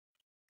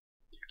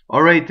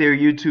Alright there,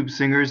 YouTube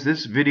singers.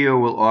 This video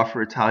will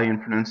offer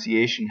Italian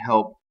pronunciation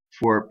help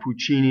for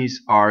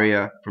Puccini's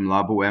aria from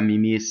La Bohème,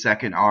 Mimi's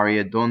second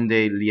aria,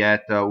 Donde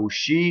lieta,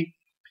 uscì,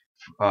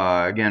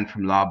 again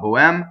from La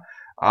Bohème.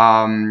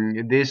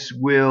 This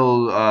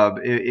will,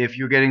 if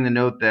you're getting the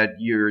note that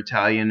your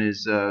Italian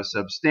is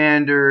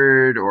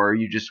substandard, or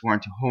you just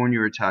want to hone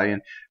your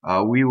Italian,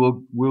 we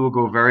will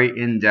go very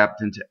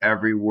in-depth into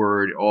every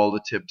word, all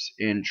the tips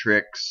and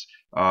tricks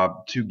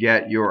to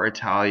get your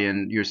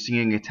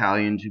singing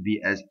Italian to be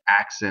as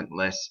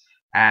accentless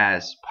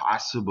as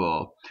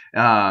possible.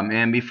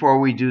 And before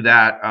we do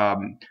that,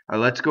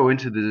 let's go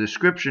into the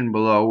description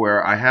below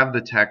where I have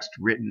the text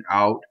written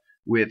out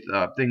with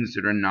things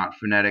that are not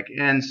phonetic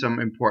and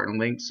some important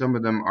links. Some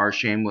of them are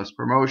shameless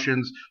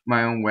promotions,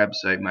 my own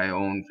website, my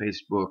own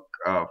Facebook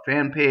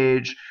fan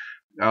page,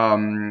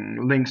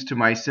 links to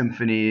my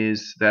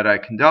symphonies that I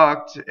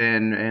conduct,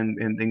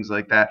 and things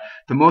like that.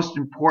 The most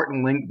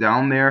important link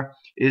down there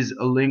is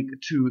a link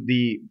to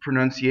the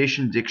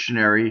pronunciation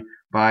dictionary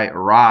by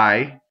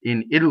RAI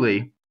in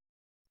Italy.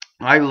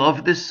 I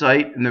love this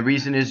site, and the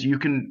reason is you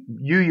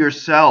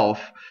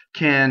yourself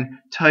can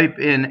type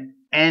in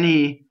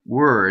any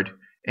word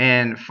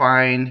and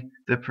find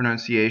the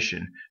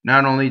pronunciation.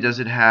 Not only does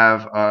it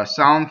have a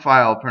sound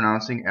file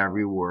pronouncing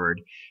every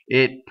word,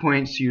 it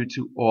points you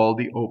to all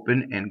the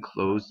open and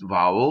closed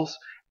vowels,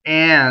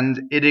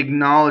 and it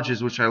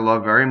acknowledges, which I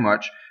love very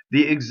much,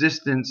 the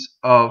existence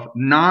of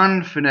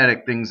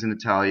non-phonetic things in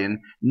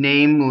Italian,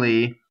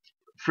 namely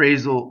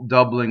phrasal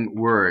doubling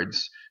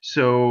words.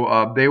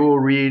 So they will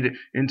read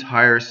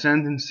entire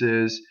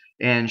sentences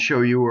and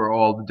show you where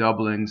all the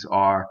doublings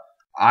are.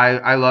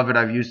 I love it.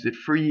 I've used it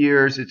for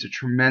years. It's a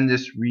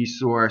tremendous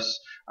resource.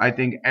 I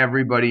think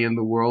everybody in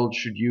the world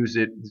should use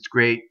it. It's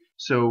great.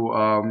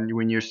 So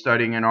when you're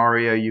studying an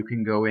aria, you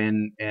can go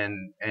in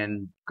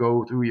and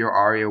go through your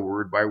aria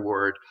word by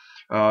word.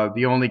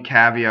 The only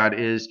caveat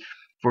is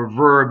for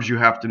verbs, you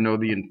have to know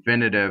the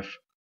infinitive.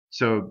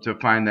 So to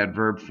find that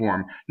verb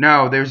form.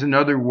 Now, there's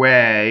another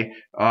way.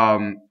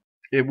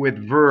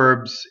 With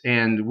verbs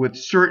and with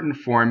certain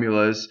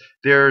formulas,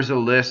 there's a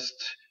list.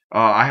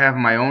 I have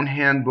my own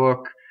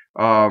handbook.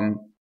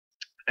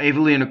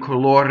 Evelina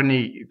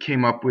Colorni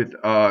came up with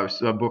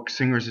a book,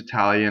 Singer's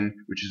Italian,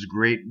 which is a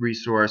great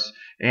resource,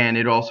 and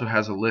it also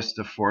has a list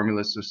of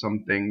formulas of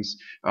some things.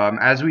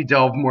 As we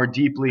delve more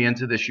deeply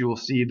into this, you will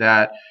see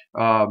that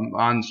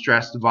on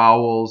stressed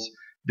vowels,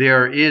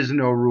 there is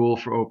no rule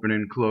for open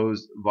and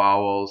closed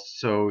vowels,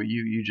 so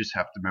you just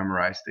have to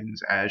memorize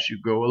things as you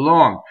go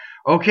along.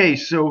 Okay,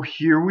 so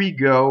here we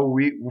go.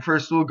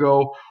 First we'll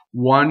go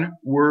one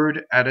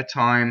word at a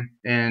time,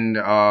 and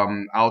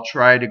I'll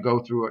try to go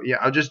through it. Yeah,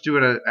 I'll just do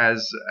it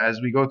as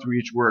we go through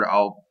each word.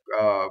 I'll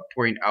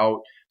point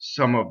out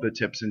some of the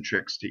tips and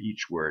tricks to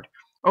each word.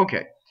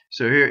 Okay,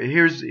 so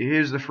here's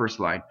the first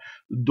line.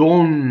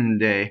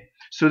 Donde.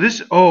 So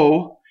this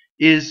O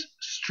is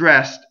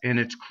stressed and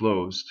it's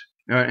closed.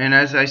 And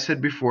as I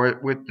said before,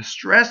 with the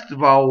stressed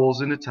vowels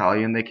in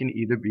Italian, they can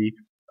either be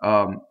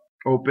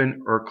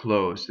open or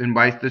closed. And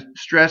by the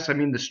stress, I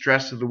mean the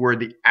stress of the word,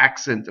 the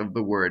accent of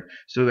the word.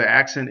 So the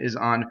accent is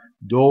on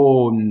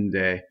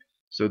donde.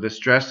 So the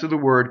stress of the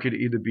word could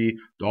either be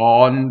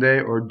donde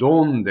or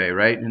donde,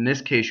 right? In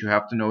this case, you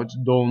have to know it's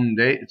donde,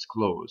 it's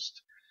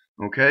closed.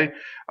 Okay?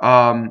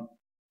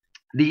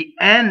 The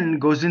N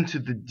goes into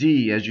the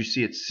D, as you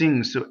see it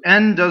sings. So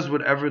N does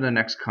whatever the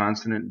next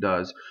consonant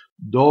does.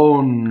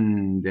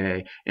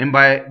 Donde. And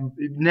by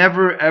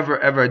never, ever,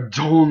 ever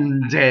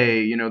donde,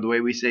 you know, the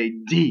way we say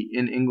D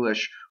in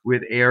English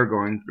with air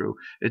going through.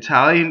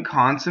 Italian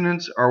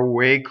consonants are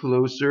way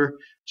closer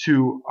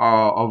to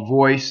a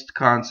voiced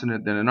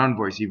consonant than an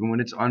unvoiced. Even when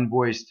it's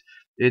unvoiced,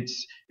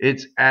 it's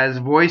as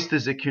voiced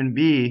as it can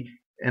be,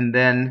 and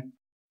then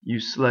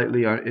it's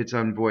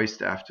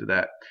unvoiced after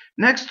that.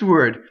 Next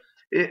word.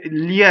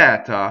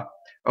 Lieta.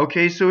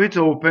 Okay, so it's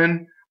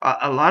open.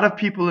 A lot of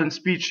people in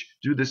speech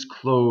do this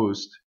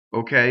closed.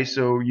 Okay,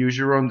 so use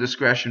your own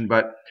discretion,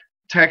 but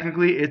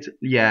technically it's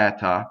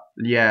lieta.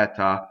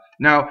 Lieta.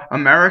 Now,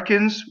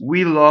 Americans,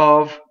 we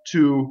love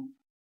to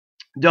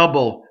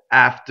double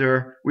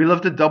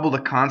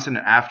the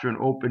consonant after an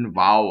open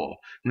vowel,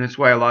 and that's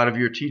why a lot of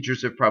your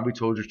teachers have probably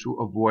told you to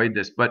avoid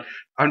this. But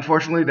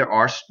unfortunately, there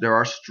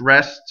are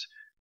stressed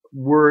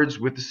words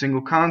with a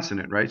single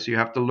consonant, right? So you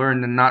have to learn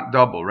to not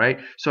double,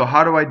 right? So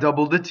how do I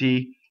double the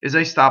T? Is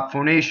I stop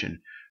phonation.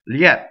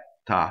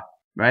 Lieta,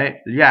 right?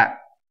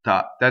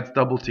 Lieta, that's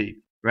double T,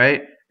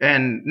 right?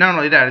 And not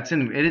only that, it's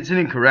an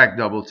incorrect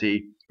double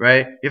T,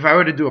 right? If I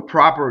were to do a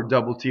proper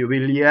double T, it would be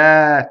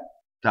lieta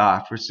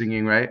for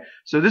singing, right?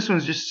 So this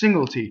one's just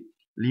single T,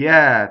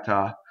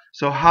 lieta.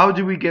 So how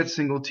do we get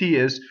single T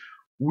is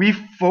we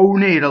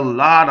phonate a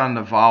lot on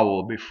the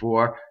vowel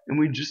before, and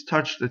we just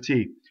touch the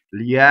T.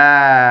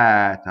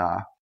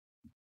 Lieta.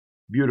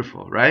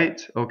 Beautiful,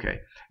 right?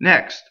 Okay.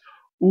 Next,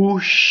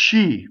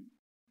 uscì.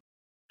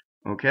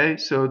 Okay,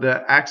 so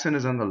the accent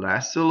is on the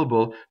last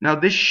syllable. Now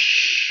this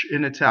sh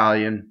in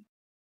Italian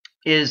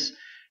is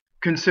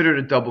considered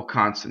a double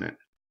consonant.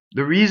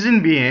 The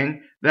reason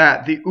being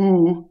that the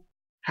U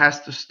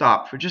has to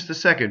stop for just a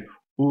second.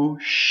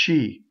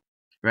 Uscì,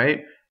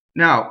 right?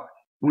 Now,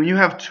 when you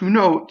have two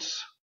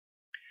notes,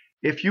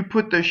 if you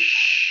put the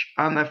sh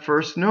on the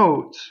first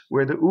note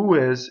where the U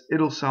is,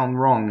 it'll sound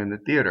wrong in the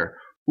theater.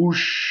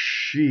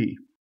 Uscì,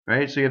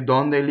 right? So you have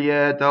donde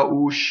lieta,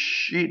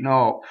 uscì.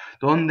 No,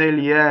 donde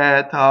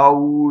lieta,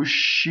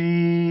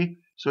 uscì.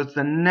 So it's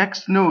the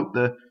next note,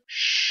 the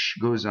sh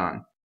goes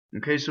on.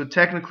 Okay, so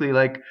technically,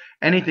 like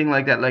anything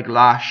like that, like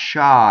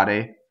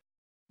lasciare,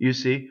 you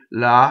see,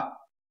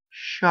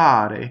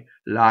 lasciare,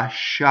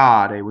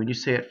 lasciare, when you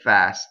say it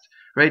fast,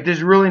 right?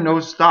 There's really no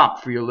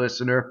stop for your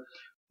listener,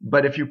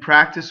 but if you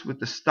practice with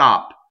the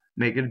stop,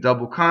 make it a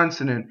double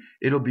consonant,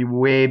 it'll be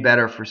way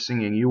better for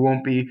singing. You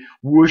won't be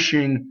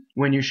whooshing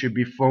when you should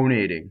be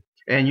phonating,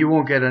 and you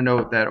won't get a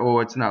note that, oh,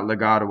 it's not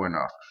legato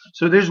enough.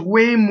 So there's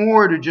way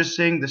more to just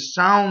saying the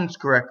sounds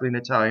correctly in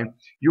Italian.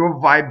 Your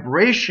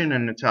vibration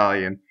in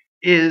Italian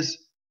is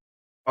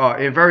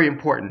very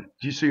important.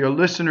 So your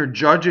listener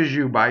judges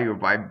you by your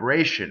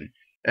vibration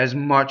as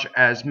much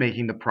as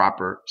making the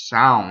proper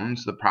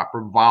sounds, the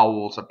proper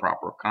vowels, the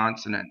proper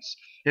consonants.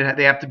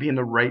 They have to be in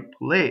the right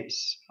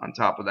place on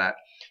top of that.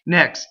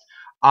 Next,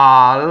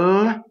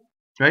 al,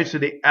 right? So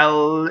the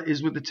L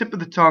is with the tip of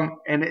the tongue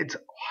and it's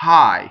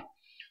high.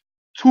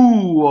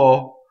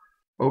 Tuo,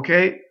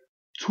 okay?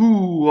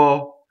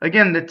 Tuo.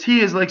 Again, the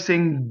T is like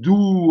saying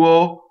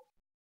duo,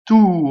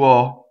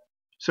 tuo.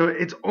 So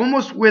it's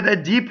almost where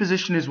that D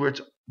position is, where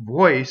it's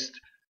voiced,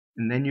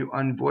 and then you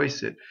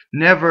unvoice it.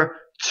 Never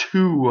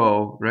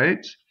tuo,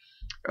 right?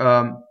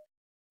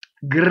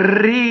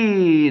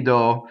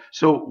 Grido.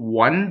 So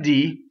one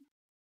D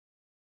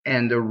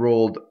and a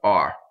rolled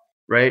R,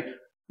 right?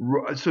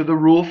 So the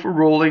rule for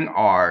rolling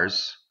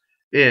R's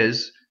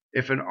is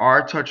if an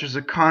R touches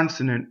a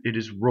consonant, it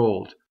is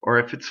rolled. Or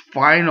if it's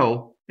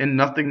final and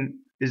nothing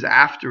is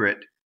after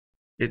it,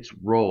 it's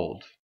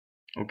rolled.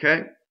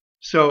 Okay?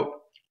 So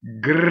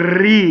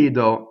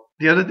grido.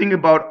 The other thing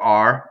about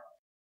R,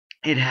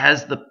 it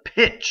has the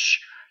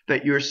pitch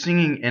that you're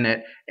singing in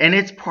it, and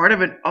it's part of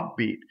an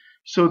upbeat.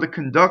 So the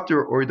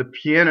conductor or the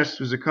pianist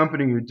who's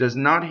accompanying you does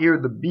not hear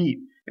the beat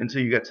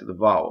until you get to the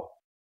vowel.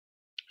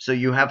 So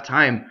you have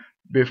time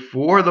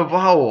before the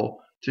vowel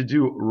to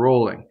do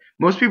rolling.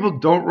 Most people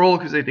don't roll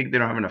because they think they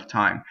don't have enough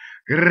time.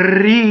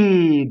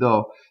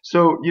 Grido.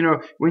 So, you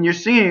know, when you're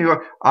singing, you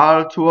go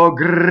al tuo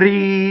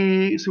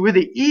grido. So where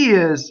the E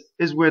is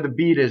where the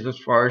beat is as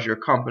far as your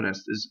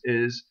accompanist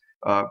is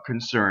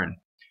concerned.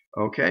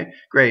 Okay,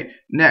 great.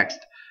 Next,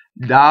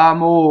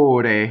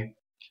 d'amore.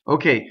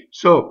 Okay,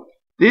 so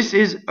this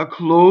is a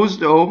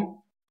closed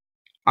O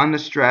on the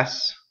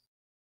stress.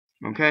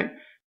 Okay,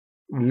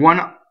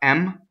 one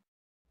M,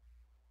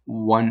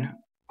 one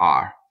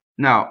R.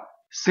 Now,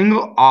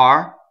 single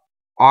R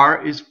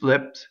is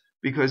flipped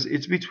because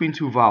it's between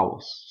two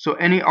vowels. So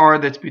any R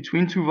that's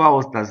between two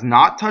vowels does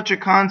not touch a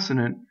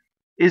consonant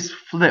is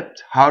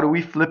flipped. How do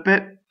we flip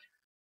it?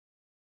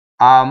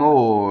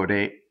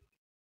 Amore.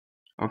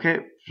 Okay,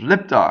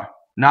 flipped R,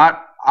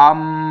 not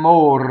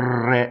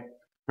amore,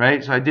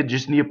 right? So I did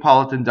just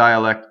Neapolitan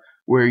dialect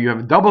where you have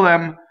a double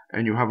M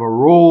and you have a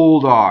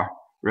rolled R,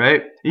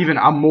 right? Even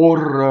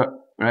amore,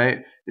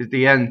 right, at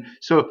the end.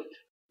 So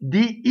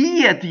the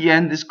E at the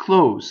end is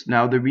closed.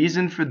 Now the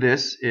reason for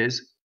this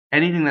is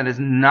anything that is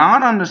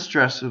not on the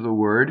stress of the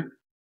word,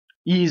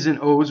 E's and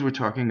O's we're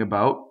talking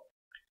about,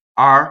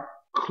 are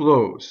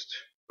closed,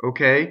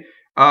 okay?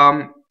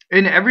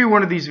 In every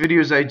one of these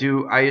videos I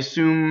do, I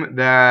assume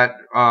that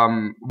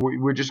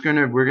we're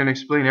gonna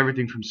explain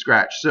everything from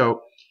scratch.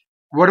 So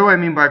what do I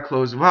mean by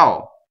closed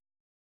vowel?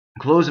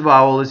 Closed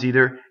vowel is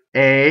either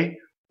A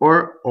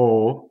or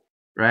O,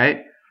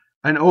 right?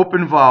 An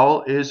open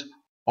vowel is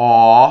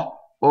A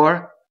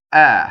or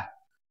A,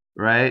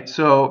 right?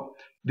 So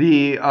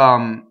the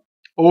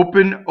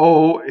open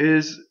O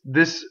is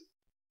this,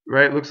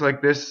 right? Looks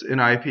like this in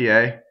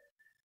IPA.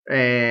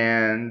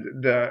 And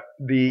the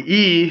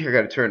E, I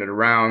gotta turn it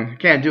around. I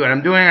can't do it.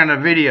 I'm doing it on a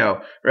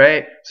video,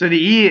 right? So the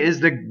E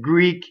is the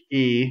Greek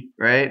E,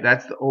 right?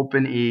 That's the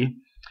open E.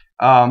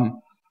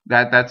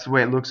 That's the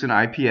way it looks in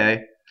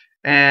IPA.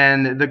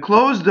 And the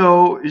closed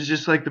O is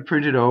just like the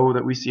printed O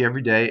that we see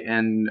every day,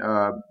 and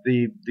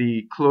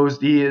the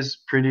closed E is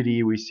printed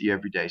E we see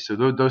every day. So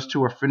those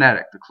two are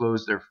phonetic. The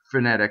closed are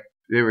phonetic.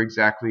 They're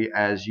exactly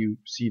as you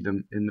see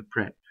them in the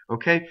print.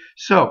 Okay,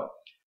 so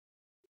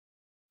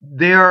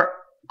they're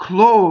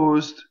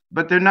closed,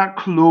 but they're not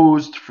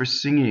closed for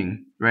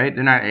singing, right?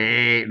 They're not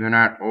A, they're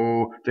not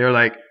O. They're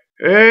like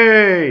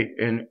A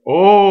and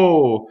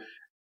O.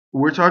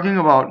 We're talking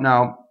about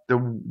now the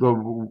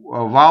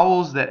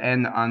vowels that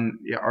end on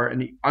are in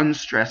the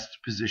unstressed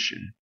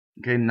position,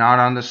 okay, not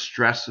on the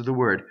stress of the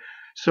word.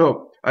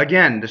 So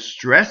again, the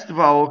stressed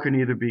vowel can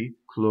either be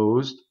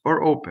closed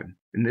or open.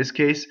 In this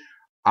case,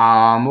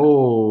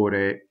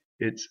 amore,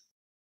 it's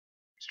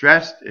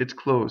stressed, it's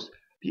closed.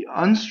 The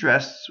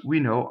unstressed, we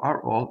know,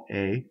 are all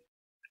A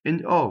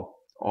and O,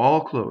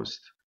 all closed.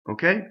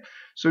 Okay?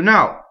 So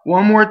now,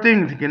 one more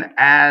thing that can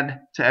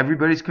add to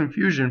everybody's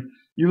confusion.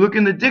 You look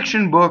in the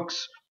diction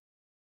books,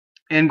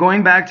 and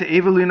going back to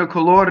Evelina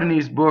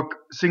Colorni's book,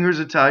 Singer's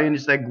Italian,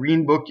 it's that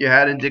green book you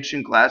had in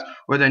diction class,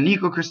 or the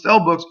Nico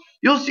Cristel books,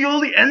 you'll see all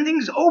the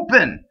endings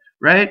open,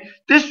 right?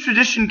 This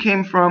tradition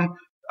came from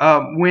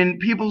when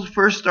people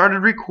first started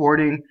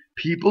recording,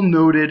 people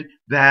noted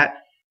that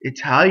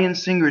Italian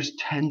singers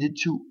tended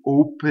to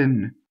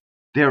open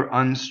their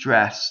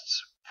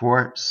unstressed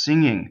for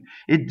singing.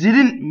 It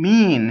didn't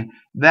mean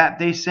that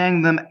they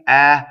sang them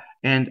a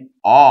and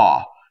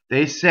ah.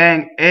 They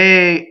sang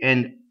a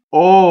and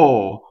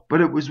o,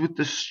 but it was with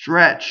the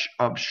stretch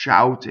of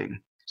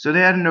shouting. So they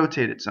had to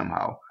notate it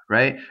somehow,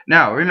 right?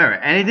 Now, remember,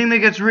 anything that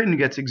gets written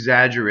gets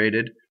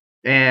exaggerated,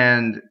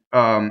 and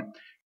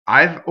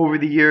over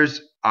the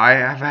years, I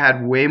have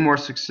had way more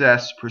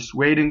success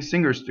persuading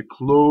singers to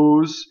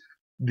close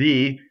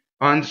the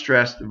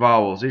unstressed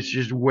vowels. It's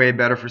just way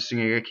better for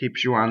singing. It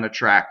keeps you on the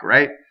track,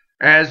 right?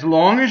 As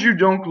long as you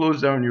don't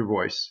close down your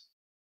voice.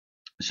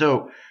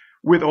 So,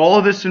 with all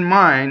of this in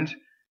mind,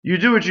 you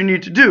do what you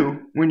need to do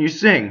when you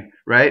sing,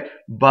 right?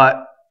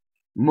 But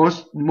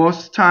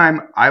most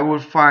time, I will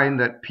find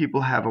that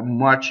people have a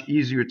much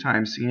easier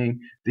time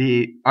singing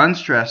the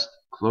unstressed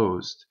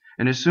closed.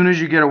 And as soon as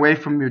you get away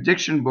from your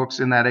diction books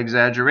and that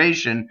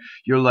exaggeration,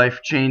 your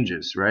life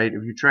changes, right?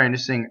 If you're trying to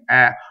sing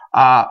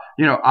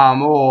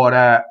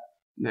amore,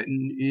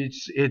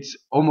 it's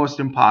almost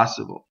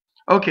impossible.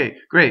 Okay,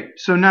 great.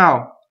 So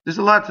now there's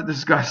a lot to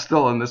discuss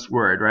still on this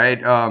word,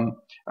 right?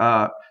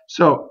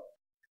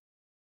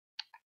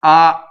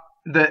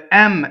 The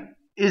M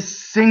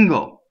is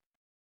single,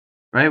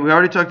 right? We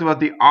already talked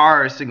about the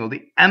R is single.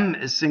 The M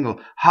is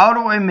single. How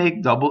do I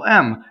make double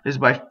M? Is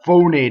by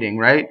phonating,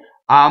 right?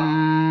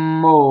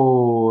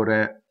 Amore,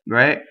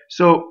 right?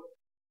 So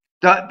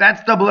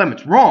that's double M.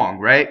 It's wrong,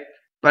 right?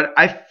 But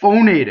I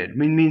phonated. It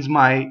means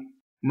my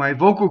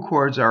vocal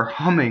cords are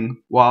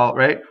humming while,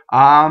 right?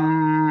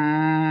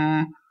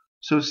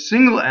 So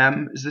single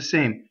M is the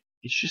same.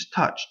 It's just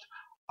touched.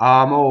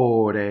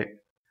 Amore.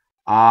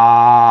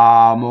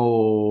 Amore.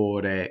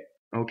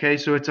 Okay,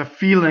 so it's a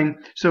feeling.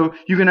 So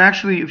you can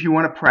actually, if you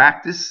want to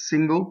practice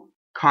single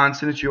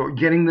consonants, you're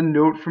getting the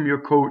note from your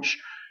coach,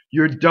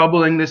 you're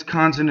doubling this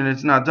consonant,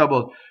 it's not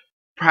doubled.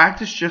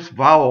 Practice just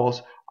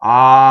vowels.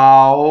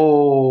 Aoe,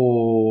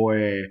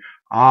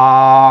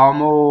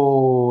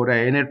 amore,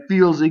 and it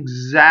feels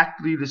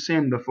exactly the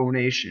same, the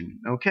phonation.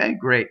 Okay,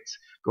 great.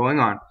 Going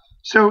on.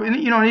 So in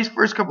these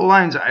first couple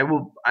lines, I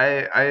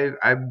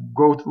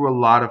go through a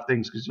lot of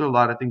things because there are a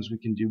lot of things we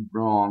can do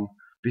wrong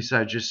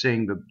besides just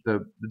saying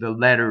the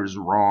letters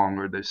wrong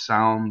or the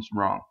sounds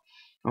wrong.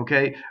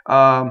 Okay.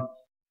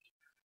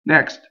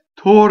 Next,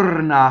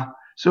 torna.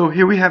 So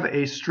here we have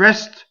a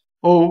stressed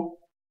O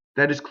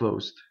that is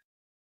closed.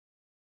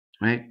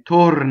 Right?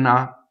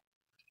 Torna.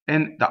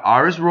 And the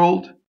R is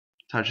rolled,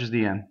 touches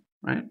the N.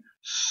 Right?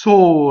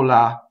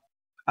 Sola.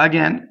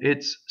 Again,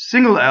 it's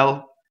single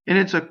L. And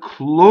it's a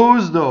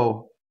closed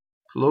O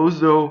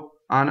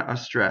on a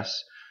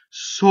stress.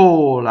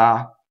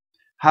 Sola.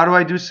 How do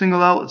I do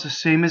single L? It's the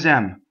same as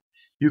M.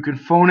 You can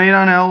phonate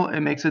on L,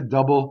 it makes it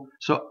double.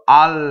 So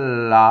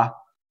alla,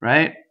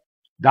 right?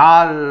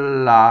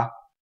 Dalla,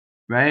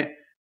 right?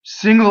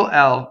 Single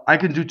L, I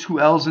can do two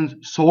L's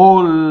in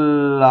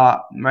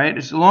sola, right?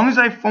 As long as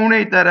I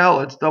phonate that L,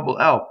 it's double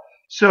L.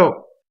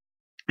 So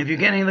if you're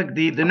getting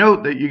the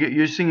note that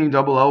you're singing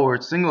double L or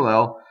it's single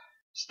L,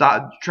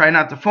 try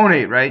not to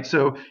phonate, right?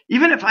 So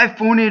even if I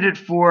phonated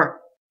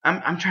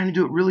I'm trying to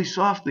do it really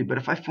softly, but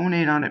if I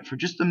phonate on it for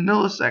just a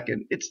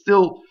millisecond, it's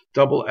still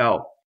double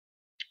L.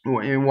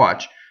 And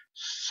watch.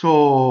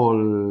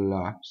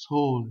 Sola,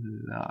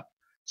 sola.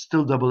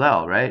 Still double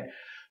L, right?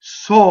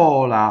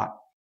 Sola.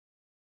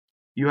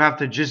 You have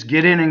to just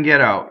get in and get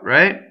out,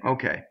 right?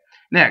 Okay.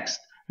 Next.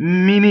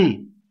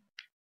 Mimì.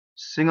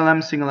 Single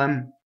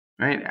M,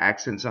 right?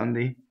 Accents on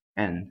the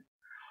end.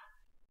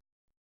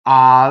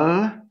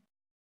 Al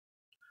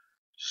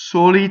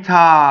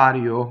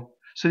solitario.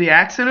 So the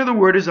accent of the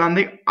word is on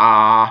the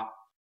ah,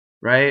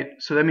 right?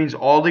 So that means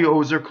all the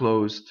O's are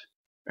closed,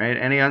 right?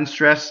 Any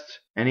unstressed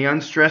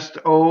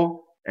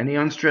O, any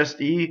unstressed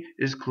E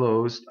is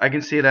closed. I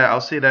can say that. I'll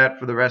say that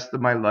for the rest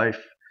of my life,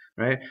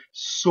 right?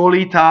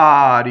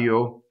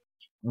 Solitario.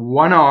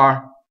 One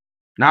R,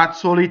 not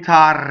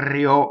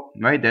solitario,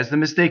 right? That's the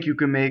mistake you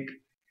can make,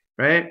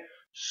 right?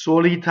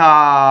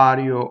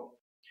 Solitario.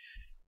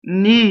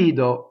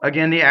 Nido.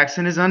 Again, the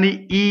accent is on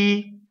the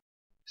E,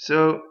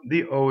 so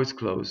the O is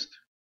closed.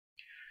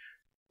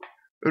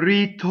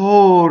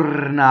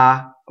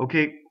 Ritorna.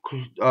 Okay,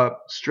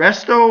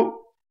 stressed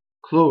O,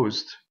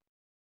 closed.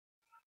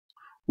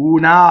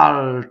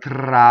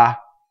 Un'altra.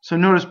 So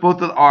notice both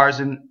the R's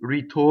in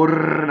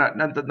ritorna,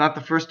 not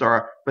the first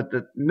R, but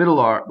the middle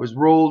R was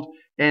rolled,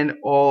 and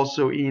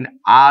also in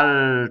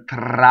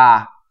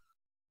altra.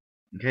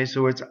 Okay,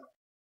 so it's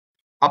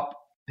up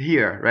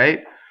here,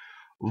 right?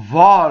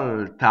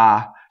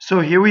 Vɔlta.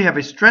 So here we have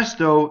a stressed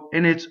O,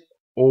 and it's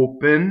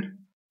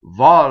open.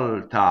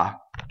 Vɔlta.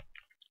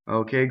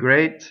 Okay,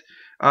 great.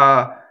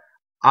 A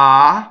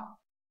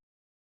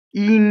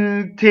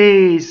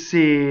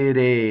intessere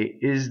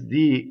is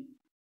the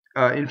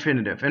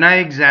infinitive. And I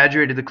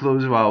exaggerated the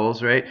closed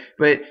vowels, right?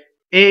 But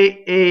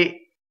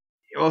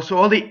also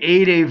all the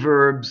 8A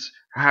verbs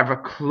have a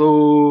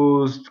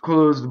closed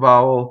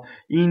vowel.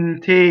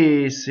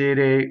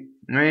 Intessere,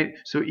 right?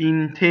 So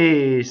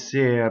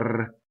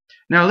intesser.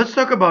 Now let's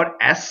talk about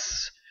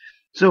S.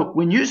 So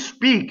when you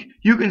speak,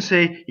 you can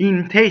say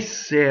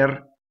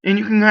intesser, and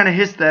you can kind of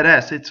hiss that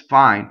S. It's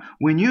fine.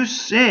 When you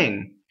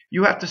sing,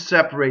 you have to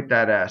separate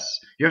that S.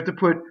 You have to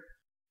put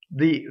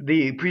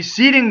the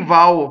preceding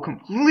vowel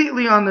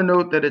completely on the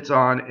note that it's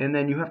on, and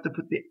then you have to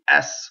put the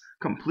S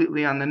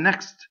completely on the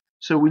next.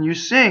 So when you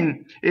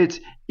sing, it's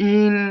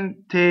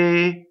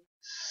intesser.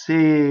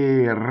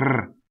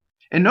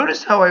 And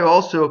notice how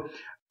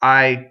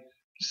I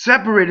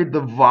separated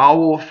the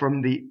vowel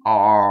from the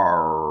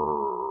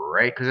R,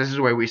 right? Because this is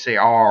the way we say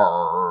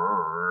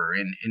R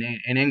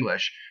in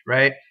English,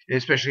 right?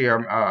 Especially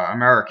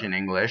American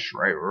English,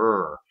 right?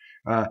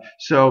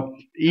 So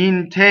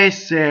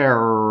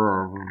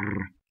intesser,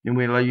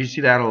 and you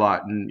see that a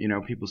lot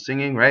in people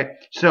singing, right?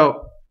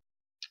 So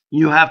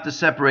you have to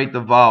separate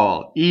the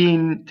vowel.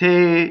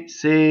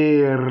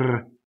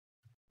 Intesser.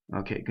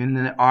 Okay, and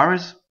then the R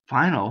is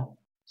final,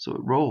 so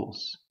it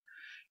rolls.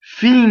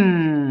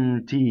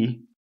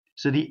 Finti.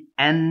 So the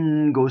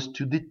N goes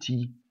to the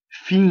T.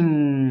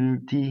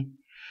 Finti.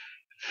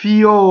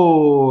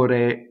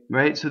 Fiore.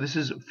 Right? So this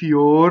is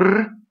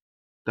fior.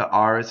 The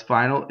R is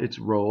final, it's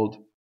rolled.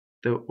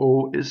 The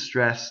O is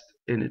stressed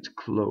and it's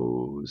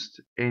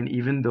closed. And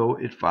even though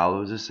it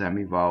follows a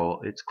semivowel,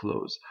 it's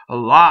closed. A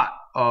lot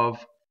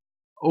of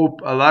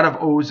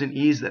O's and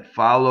E's that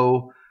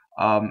follow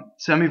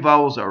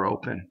semivowels are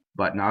open,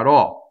 but not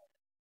all.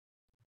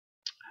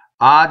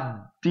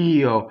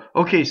 Addio.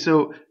 Okay,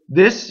 so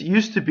this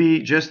used to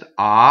be just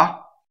A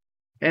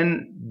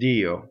and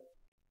Dio,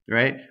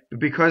 right? But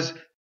because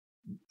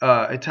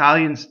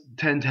Italians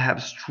tend to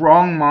have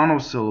strong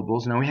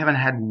monosyllables. Now, we haven't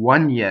had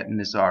one yet in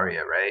this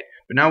aria, right?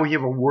 But now we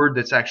have a word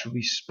that's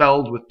actually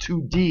spelled with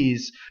 2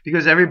 D's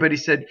because everybody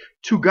said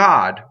to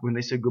God when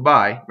they said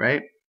goodbye,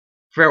 right?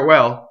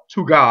 Farewell,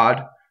 to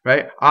God,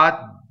 right?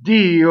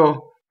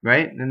 Addio,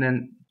 right? And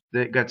then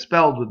it got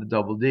spelled with a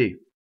double D.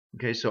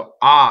 Okay, so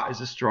A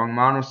is a strong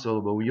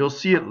monosyllable. You'll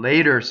see it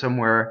later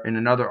somewhere in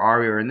another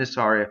aria or in this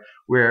aria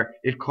where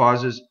it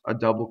causes a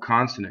double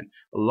consonant.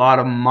 A lot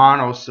of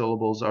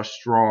monosyllables are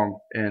strong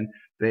and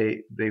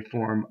they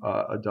form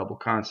a double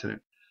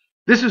consonant.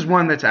 This is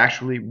one that's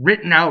actually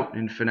written out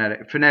in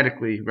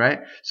phonetically, right?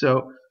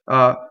 So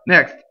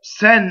next,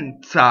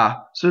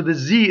 sɛnza. So the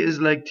Z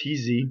is like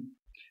TZ,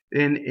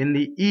 and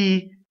the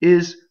E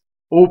is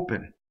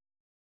open.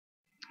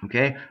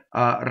 Okay,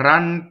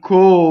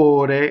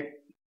 rancore.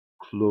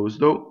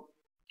 Closed O,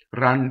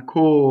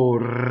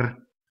 rancor,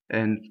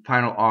 and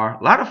final R.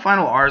 A lot of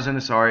final R's in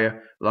this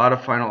aria. A lot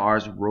of final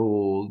R's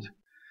rolled.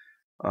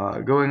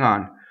 Going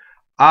on.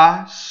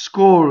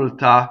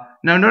 Ascolta.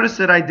 Now notice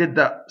that I did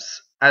the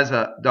S as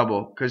a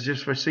double, because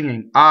just for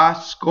singing.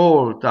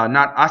 Ascolta,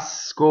 not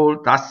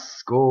ascolta,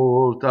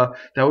 ascolta.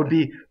 That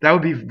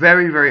would be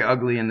very, very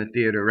ugly in the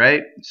theater,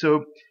 right?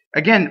 So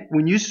again,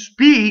 when you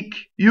speak,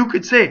 you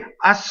could say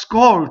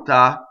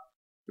ascolta,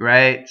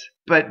 right?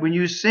 But when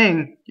you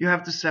sing, you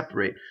have to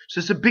separate. So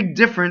it's a big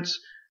difference,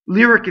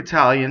 lyric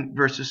Italian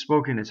versus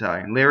spoken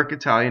Italian. Lyric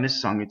Italian is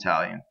sung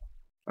Italian.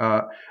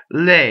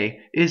 Le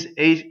is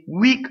a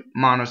weak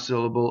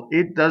monosyllable.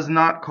 It does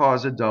not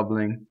cause a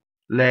doubling.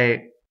 Le,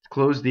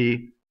 close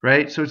D,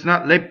 right? So it's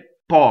not le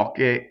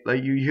poche,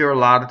 like you hear a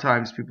lot of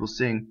times people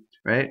sing,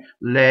 right?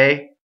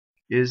 Le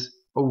is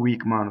a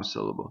weak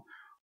monosyllable.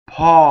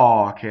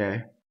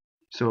 Poche,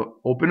 so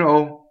open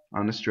O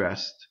on the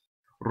stressed.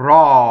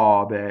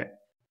 Rɔbe,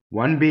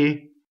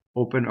 1B,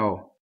 open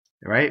O,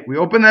 right? We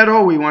open that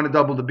O, we want to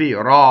double the B.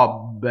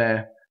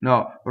 Rɔbe,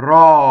 no,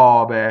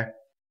 rɔbe.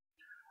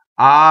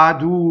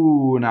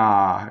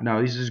 Aduna.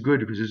 Now this is good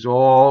because it's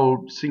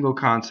all single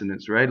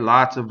consonants, right?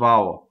 Lots of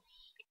vowel.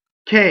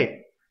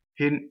 K,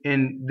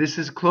 and this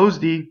is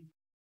closed D.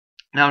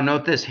 Now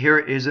note this, here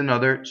is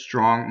another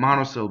strong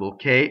monosyllable,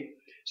 K.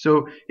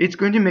 So it's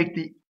going to make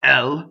the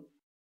L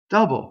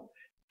double.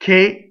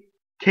 Che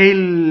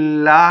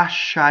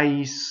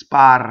llasciai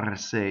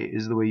sparse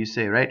is the way you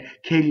say, right?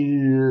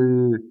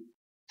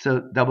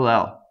 So double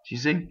L. Do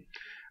you see?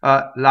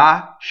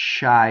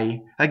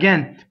 Llasciai.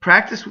 Again,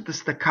 practice with the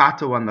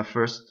staccato on the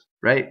first,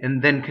 right?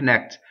 And then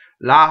connect.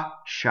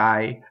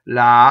 Llasciai,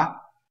 llasciai.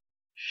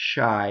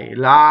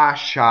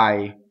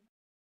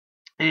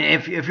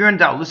 If you're in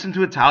doubt, listen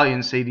to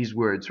Italians say these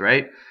words,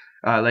 right?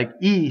 Like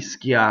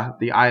Ischia,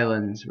 the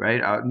islands,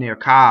 right? Near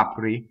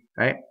Capri,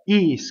 right?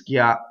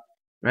 Ischia,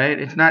 right?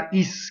 It's not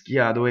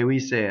Ischia the way we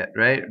say it,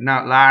 right?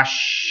 Not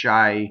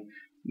llasciai.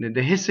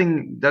 The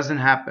hissing doesn't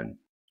happen.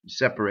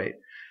 Separate.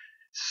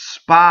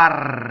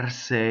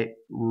 Sparse,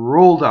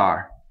 rolled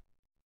R.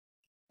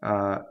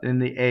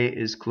 And the A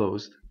is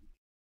closed.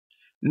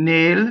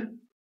 Nel,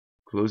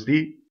 closed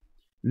D.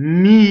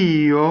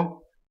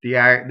 Mio, the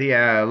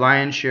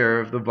lion's share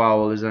of the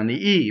vowel is on the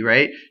E,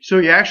 right? So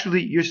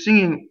you're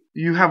singing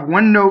you have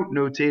one note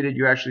notated,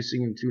 you're actually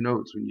singing two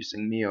notes when you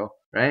sing mio,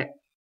 right?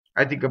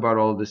 I think about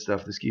all this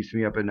stuff. This keeps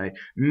me up at night.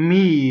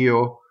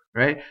 Mio,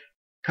 right?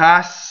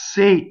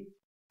 Cassetto.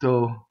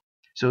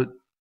 So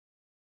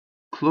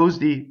close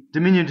the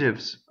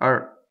diminutives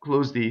are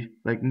close the,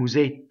 like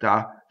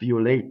musetta,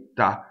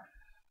 violetta.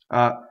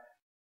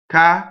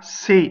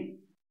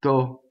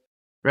 Cassetto,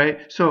 right?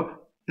 So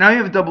now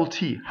you have double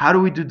T. How do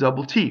we do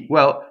double T?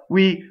 Well,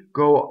 we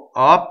go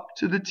up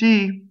to the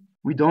T.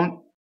 We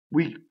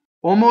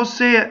almost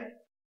say it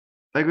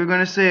like we're going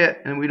to say it,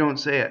 and we don't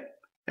say it,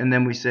 and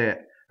then we say it,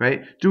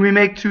 right? Do we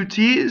make two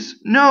T's?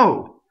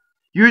 No.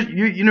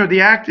 You know, the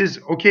act is,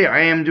 okay,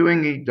 I am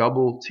doing a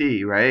double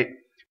T, right?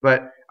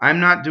 But I'm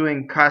not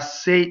doing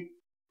cassetto,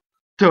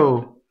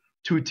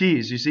 two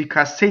T's. You see,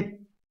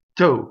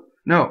 cassetto.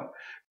 No.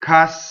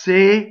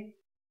 Cassetto.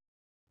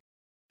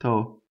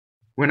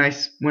 When I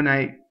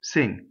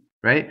sing,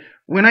 right?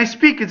 When I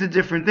speak, it's a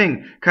different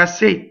thing.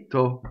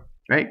 Cassetto,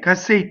 right?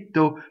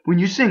 Cassetto. When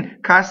you sing,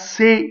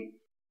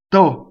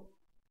 cassetto.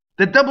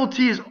 The double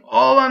T is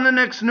all on the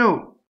next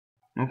note.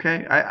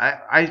 Okay?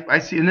 I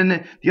see. And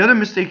then the other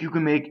mistake you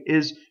can make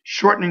is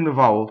shortening the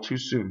vowel too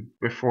soon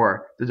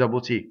before the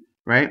double T,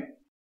 right?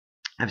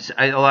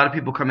 A lot of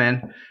people come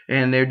in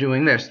and they're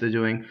doing this. They're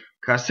doing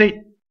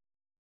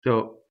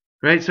cassetto,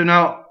 right? So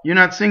now you're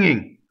not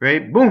singing,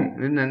 right?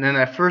 Boom. And then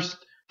that first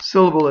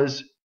syllable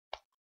is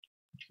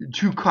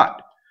too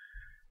cut.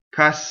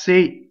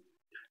 Cassetto,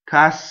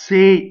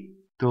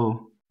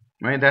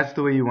 right? That's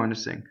the way you want to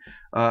sing.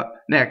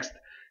 Next,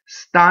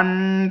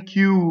 stan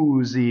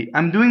chiusi.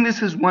 I'm doing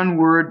this as one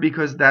word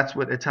because that's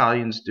what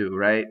Italians do,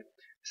 right?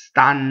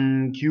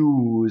 Stan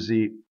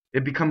chiusi.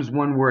 It becomes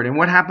one word. And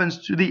what happens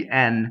to the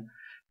N?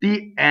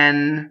 The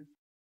N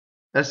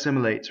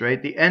assimilates,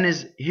 right? The N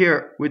is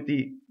here with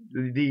the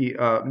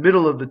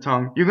middle of the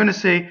tongue. You're going to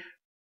say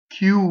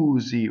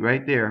chiusi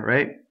right there,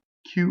 right?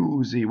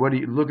 Chiusi. What do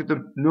you look at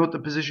note the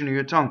position of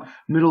your tongue,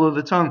 middle of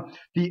the tongue.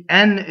 The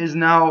N is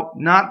now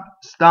not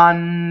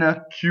stan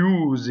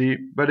chiusi,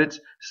 but it's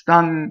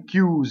stan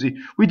chiusi.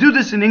 We do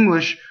this in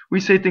English. We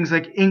say things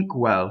like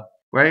inkwell,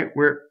 right?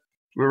 We're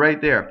right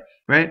there,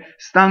 right?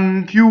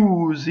 Stan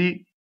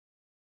chiusi.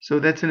 So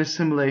that's an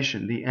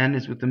assimilation. The N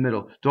is with the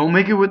middle. Don't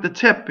make it with the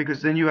tip,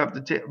 because then you have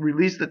to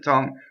release the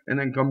tongue and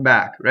then come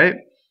back, right?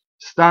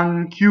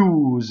 Stan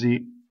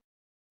chiusi.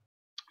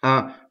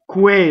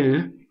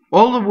 Quel.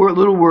 All the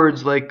little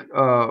words like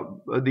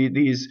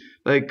these,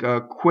 like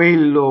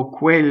quello,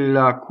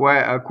 quella,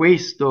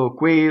 questo,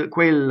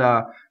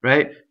 quella,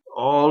 right?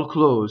 All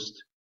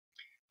closed.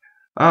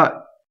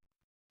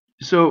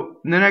 So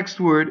the next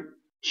word,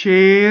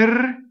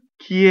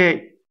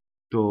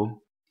 cerchietto.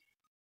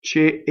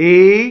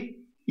 E-I-E-O.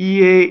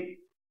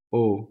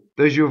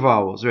 Those are your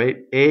vowels, right?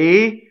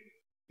 E-I-E-O.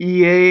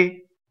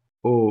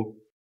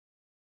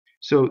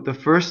 So the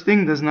first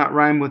thing does not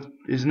rhyme with,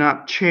 is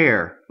not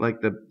chair, like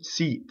the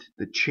seat,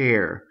 the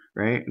chair,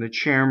 right? The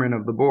chairman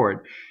of the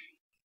board.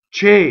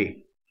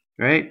 Che,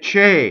 right?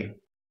 Che,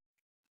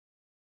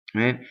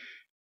 right?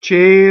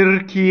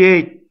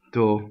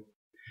 Cerchietto.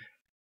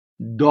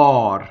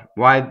 Dor.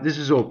 Why? This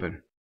is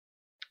open.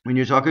 When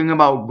you're talking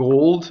about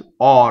gold,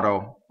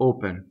 oro,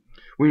 open.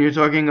 When you're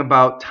talking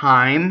about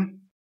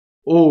time,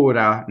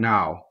 ora,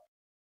 now,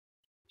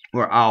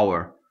 or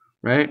hour,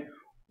 right?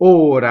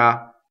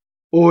 Ora,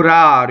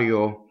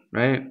 orario,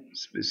 right?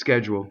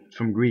 Schedule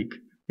from Greek,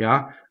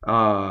 yeah?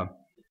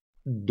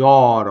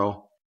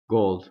 D'oro,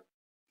 gold,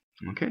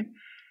 okay?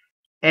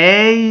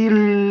 E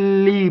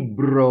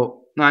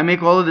libro. Now, I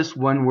make all of this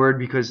one word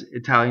because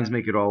Italians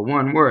make it all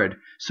one word.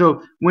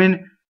 So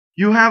when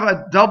you have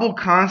a double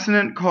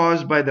consonant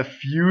caused by the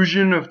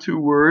fusion of two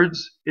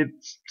words,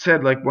 it's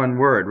said like one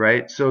word,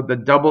 right? So the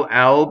double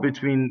L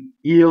between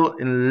il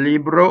and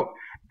libro,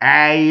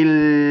 e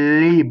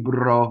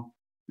libro.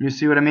 You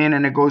see what I mean?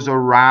 And it goes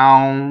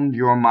around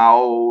your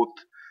mouth,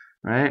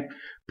 right?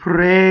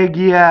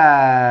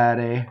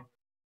 Preghiare.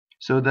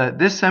 So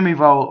this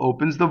semivowel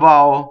opens the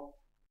vowel.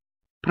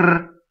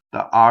 Pr,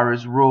 the R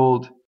is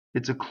rolled.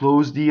 It's a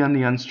closed E on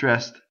the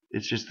unstressed.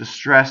 It's just the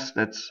stress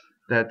that's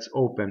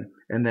open.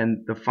 And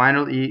then the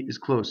final E is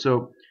closed.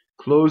 So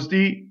closed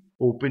E,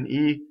 open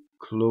E,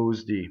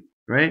 closed E,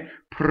 right?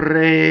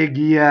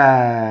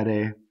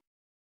 Preghiare.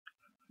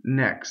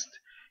 Next,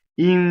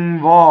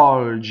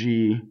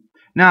 involgi.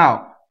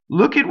 Now,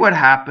 look at what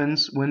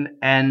happens when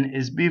N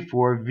is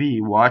before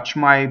V. Watch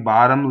my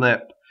bottom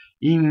lip.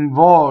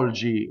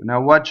 Involgi.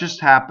 Now, what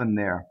just happened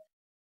there?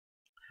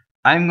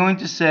 I'm going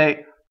to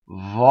say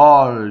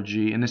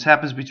volgi, and this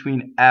happens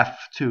between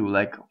F2,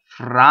 like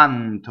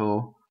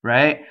franto,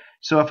 right?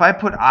 So if I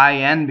put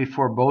IN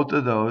before both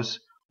of those,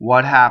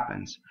 what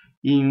happens?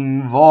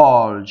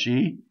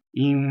 Involgi,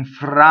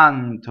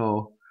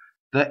 infranto.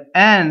 The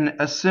N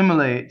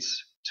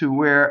assimilates to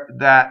where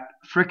that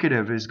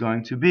fricative is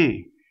going to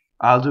be.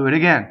 I'll do it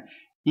again.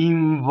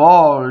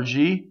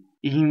 Involgi,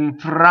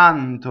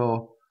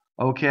 infranto.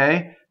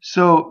 Okay?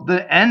 So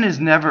the N is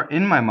never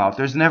in my mouth.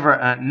 There's never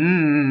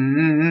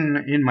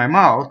an in my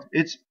mouth.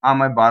 It's on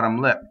my bottom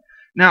lip.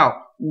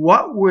 Now,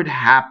 what would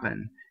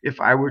happen if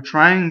I were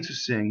trying to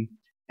sing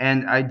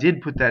and I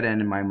did put that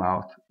N in my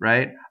mouth,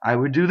 right? I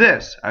would do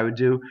this. I would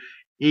do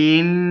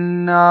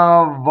involgi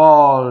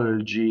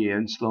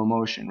in slow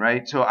motion,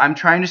 right? So I'm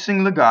trying to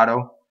sing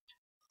legato.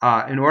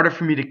 In order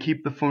for me to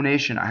keep the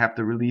phonation, I have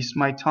to release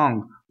my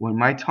tongue. When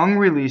my tongue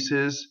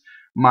releases,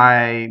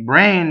 my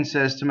brain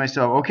says to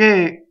myself,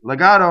 okay,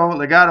 legato,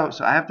 legato.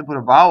 So I have to put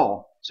a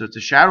vowel. So it's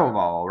a shadow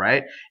vowel,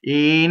 right?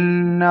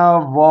 Involgi,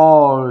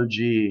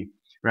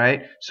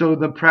 right? So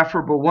the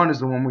preferable one is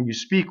the one when you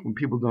speak, when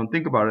people don't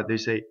think about it, they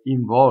say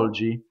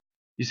involgi.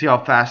 You see how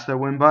fast that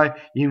went by?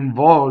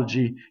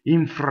 Involgi,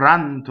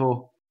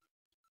 infranto,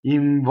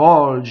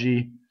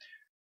 involgi.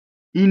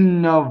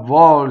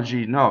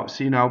 Involgi. No,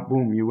 see now,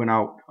 boom, you went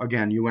out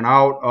again. You went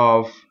out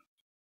of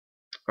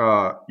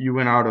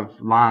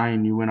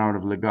line. You went out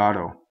of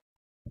legato.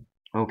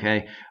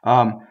 Okay.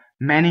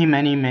 Many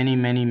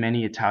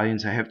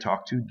Italians I have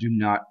talked to do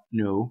not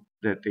know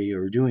that they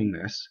are doing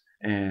this,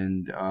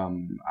 and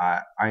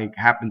I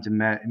happen to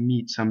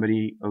meet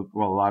somebody,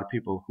 well, a lot of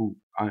people who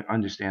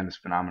understand this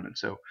phenomenon.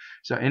 So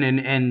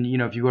and you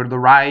know, if you go to the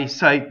RAI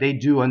site, they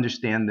do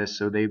understand this,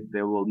 so they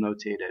will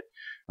notate it.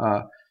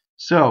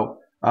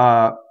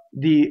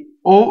 The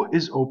O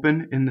is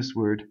open in this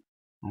word,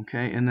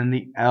 okay, and then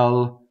the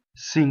L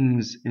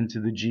sings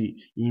into the G.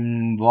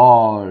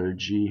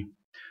 Involgi.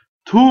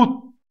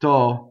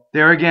 Tutto.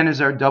 There again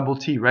is our double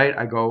T, right?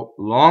 I go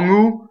long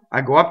U,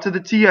 I go up to the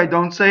T, I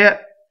don't say it,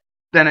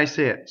 then I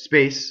say it.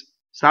 Space.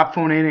 Stop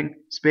phonating.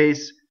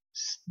 Space.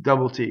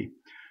 Double T.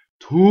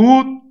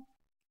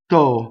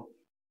 Tutto.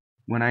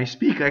 When I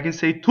speak, I can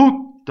say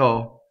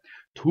tutto.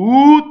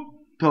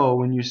 Tutto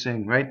when you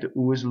sing, right? The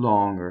U is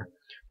longer.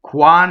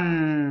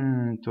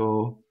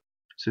 Quanto.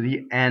 So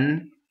the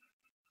N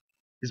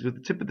is with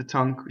the tip of the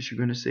tongue because you're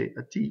going to say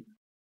a T.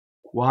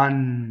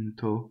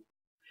 Quanto.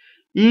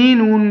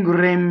 In un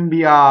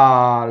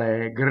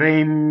grembiale.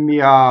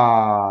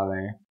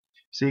 Grembiale.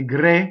 See,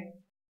 gre.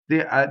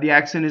 The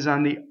accent is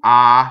on the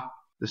A.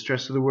 The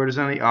stress of the word is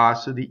on the A.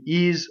 So the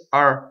E's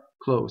are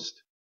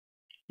closed.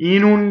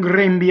 In un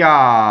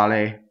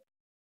grembiale.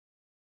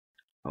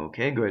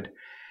 Okay, good.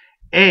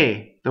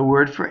 A, the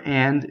word for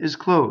and, is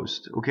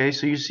closed. Okay,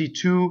 so you see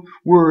two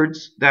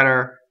words that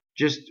are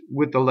just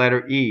with the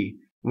letter E.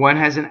 One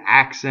has an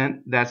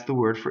accent, that's the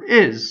word for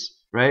is,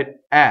 right?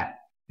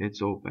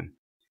 It's open.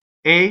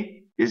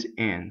 A is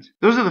and.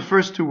 Those are the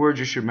first two words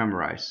you should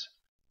memorize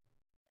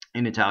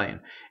in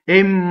Italian.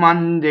 E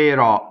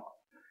manderò.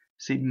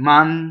 See,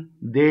 manderò.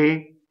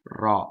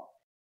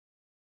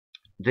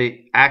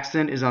 The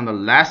accent is on the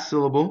last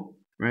syllable,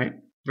 right?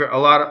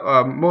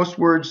 Most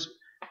words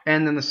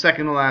end on the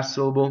second to last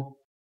syllable.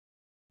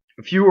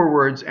 Fewer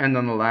words end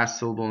on the last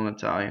syllable in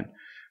Italian.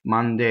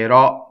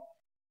 Manderò,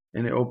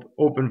 and the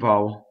open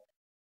vowel.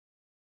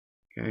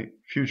 Okay,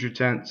 future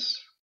tense,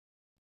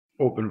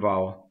 open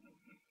vowel.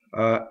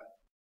 The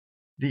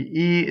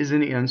E is in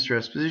the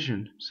unstressed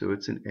position, so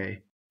it's an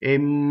A. E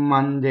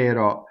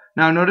manderò.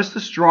 Now notice the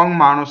strong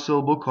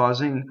monosyllable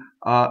causing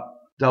a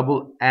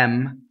double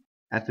M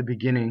at the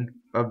beginning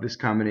of this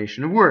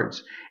combination of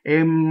words.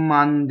 E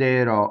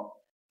manderò.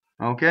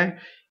 Okay?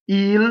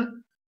 Il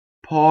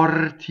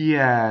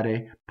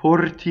portiere.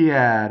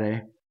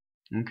 Portiere.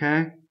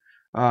 Okay?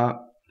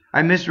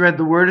 I misread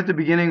the word at the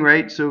beginning,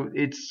 right? So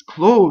it's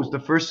closed. The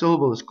first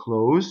syllable is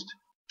closed.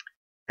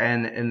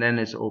 And then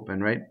it's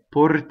open, right?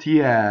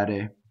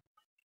 Portiere.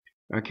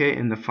 Okay?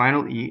 And the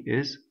final E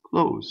is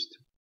closed.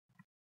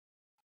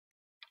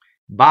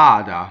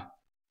 Bada.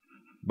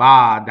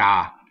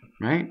 Bada.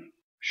 Right?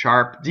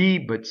 Sharp D,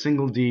 but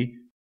single D,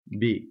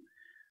 B.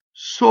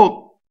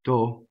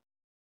 Sotto.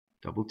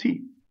 Double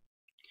T.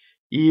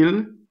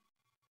 Il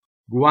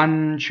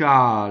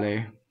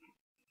guanciale.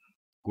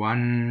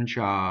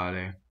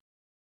 Guanciale.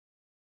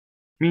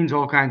 Means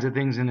all kinds of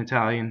things in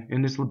Italian.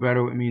 In this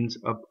libretto, it means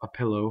a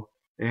pillow.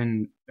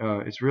 And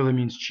it really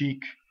means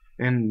cheek.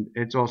 And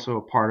it's also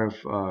a part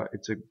of,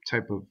 it's a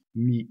type of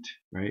meat,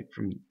 right?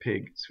 From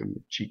pig. It's from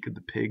the cheek of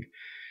the pig.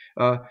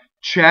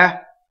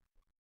 C'è.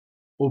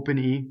 Open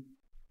E.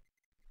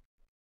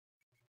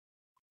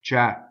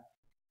 C'è.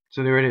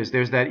 So there it is.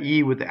 There's that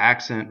E with the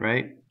accent,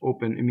 right?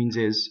 Open, it means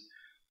is.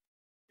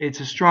 It's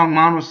a strong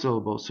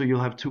monosyllable, so you'll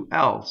have two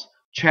L's.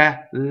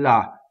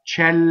 Cella,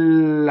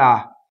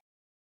 cella.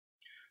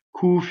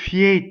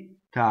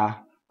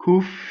 Cuffietta,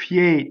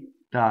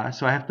 cuffietta.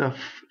 So I have the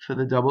F for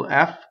the double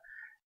F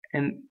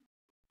and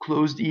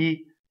closed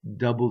E,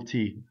 double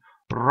T.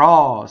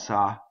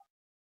 Rosa.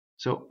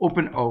 So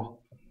open O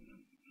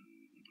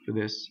for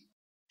this.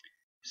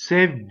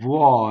 Se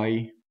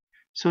vuoi.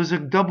 So it's a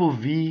double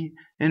V,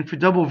 and for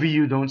double V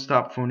you don't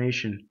stop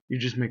phonation. You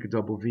just make a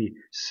double V.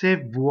 Se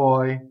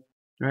vuoi,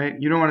 right?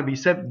 You don't want to be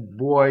se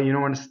vuoi. You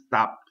don't want to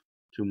stop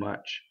too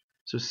much.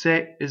 So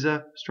se is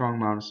a strong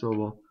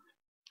monosyllable.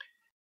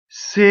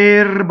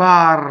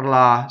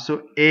 Serbarla.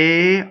 So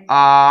a,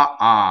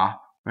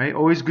 right?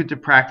 Always good to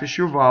practice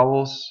your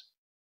vowels.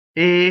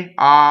 A.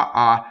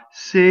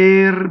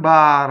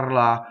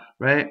 Serbarla,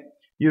 right?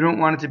 You don't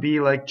want it to be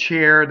like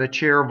chair, the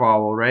chair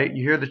vowel, right?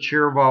 You hear the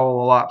chair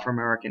vowel a lot from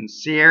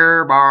Americans.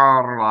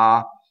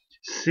 Serbarla,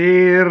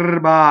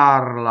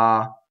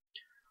 serbarla,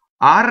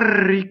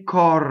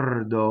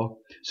 arricordo.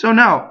 So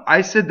now,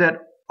 I said that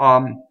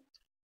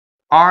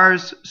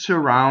R's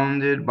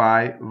surrounded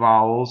by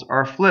vowels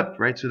are flipped,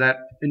 right? So that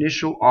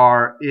initial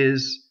R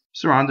is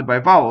surrounded by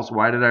vowels.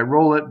 Why did I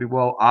roll it?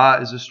 Well, A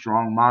is a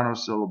strong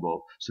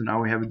monosyllable. So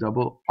now we have a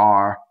double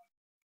R.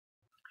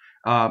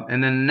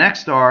 And then the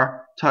next R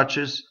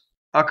touches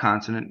a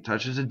consonant,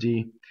 touches a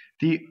D.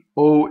 The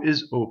O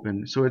is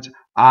open. So it's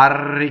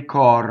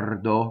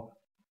arricordo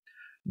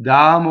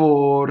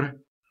d'amor,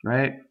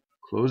 right?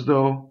 Closed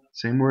O,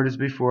 same word as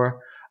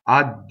before.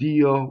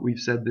 Addio, we've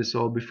said this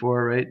all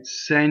before, right?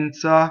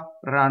 Senza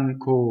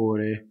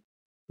rancore,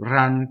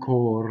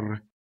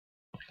 rancor.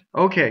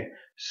 Okay,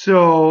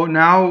 so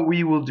now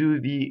we will do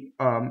the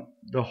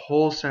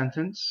whole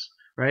sentence,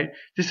 right?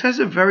 This has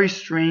a very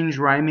strange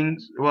rhyming,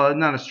 well,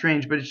 not a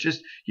strange, but it's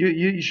just,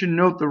 you should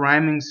note the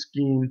rhyming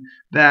scheme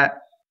that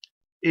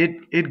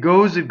it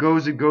goes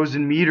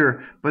in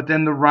meter, but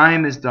then the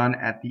rhyme is done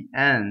at the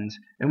end.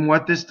 And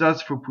what this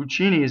does for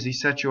Puccini is he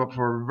sets you up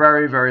for a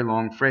very, very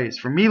long phrase.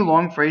 For me,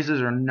 long phrases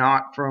are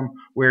not from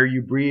where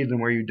you breathe and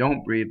where you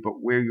don't breathe,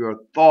 but where your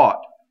thought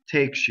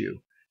takes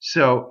you.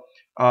 So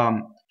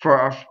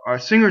for a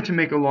singer to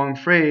make a long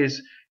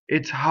phrase,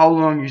 it's how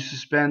long you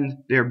suspend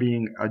there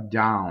being a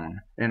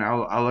down. And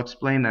I'll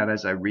explain that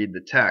as I read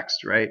the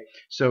text, right?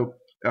 So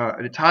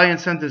an Italian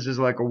sentence is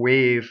like a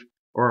wave,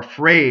 or a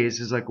phrase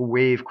is like a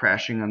wave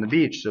crashing on the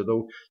beach. So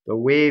the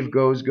wave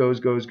goes,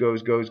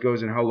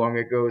 and how long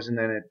it goes, and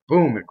then it,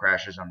 boom, it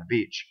crashes on the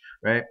beach,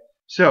 right?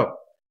 So,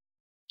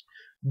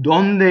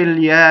 Donde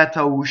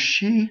lieta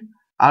uscì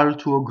al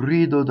tuo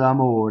grido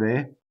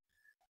d'amore,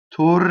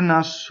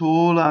 torna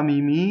sola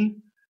Mimì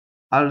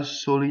al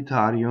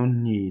solitario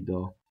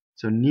nido.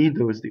 So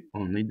nido is the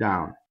only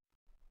down,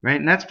 right?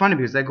 And that's funny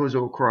because that goes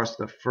across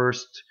the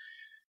first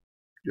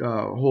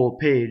whole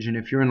page, and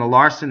if you're in the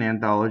Larson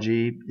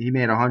anthology, he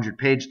made 100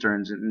 page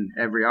turns in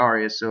every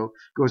aria, so it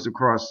goes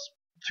across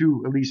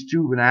at least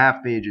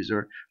 2.5 pages,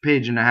 or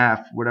page and a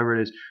half, whatever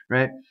it is,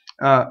 right?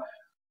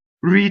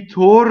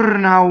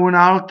 Ritorna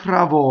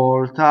un'altra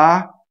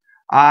volta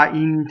a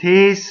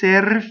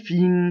intesser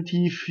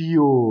finti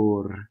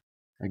fior.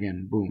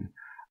 Again, boom.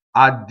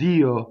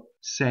 Addio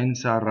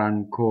sɛnza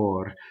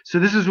rancor. So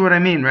this is what I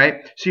mean,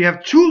 right? So you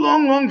have two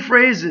long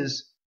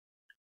phrases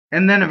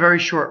and then a very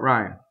short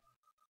rhyme.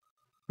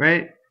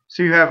 Right?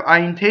 So you have a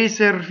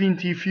intesser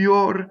finti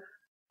fior,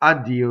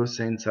 addio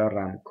senza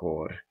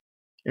rancor.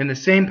 And the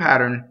same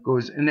pattern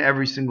goes in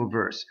every single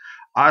verse.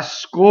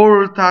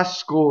 Ascolta,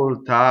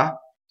 ascolta,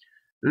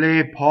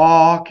 le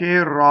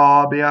poche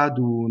rɔbe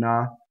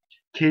aduna,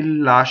 che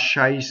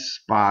llasciai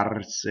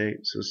sparse.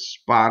 So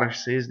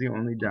sparse is the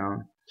only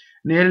down.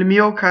 Nel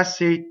mio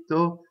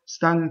cassetto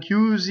stan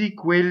chiusi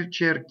quel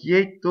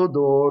cerchietto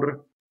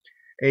d'or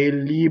e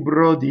il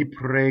libro di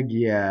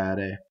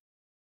preghiere.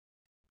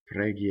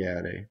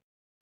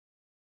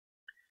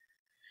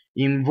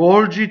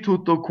 Involgi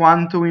tutto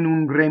quanto in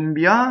un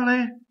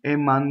grembiale e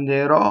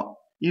manderò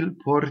il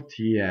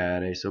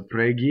portiere. So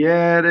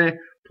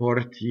preghiere,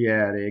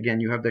 portiere. Again,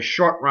 you have the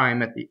short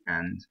rhyme at the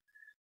end.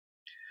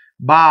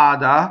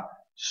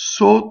 Bada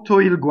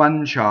sotto il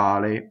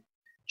guanciale,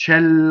 c'è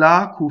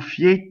la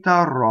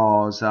cuffietta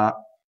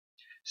rosa.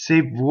 Se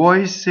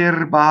vuoi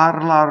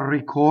serbarla al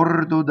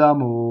ricordo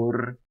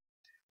d'amor,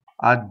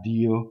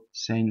 addio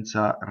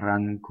senza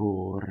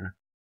rancor.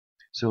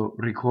 So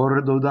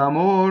ricordo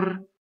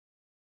d'amor,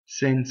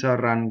 senza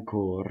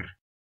rancor.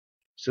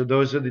 So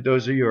those are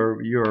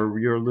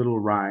your little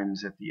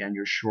rhymes at the end,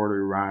 your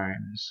shorter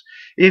rhymes.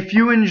 If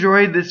you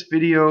enjoyed this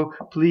video,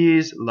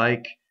 please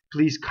like,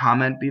 please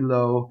comment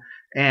below,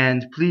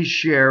 and please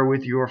share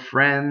with your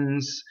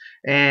friends.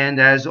 And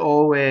as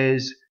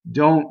always,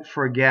 don't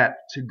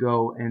forget to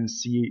go and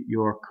see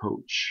your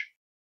coach.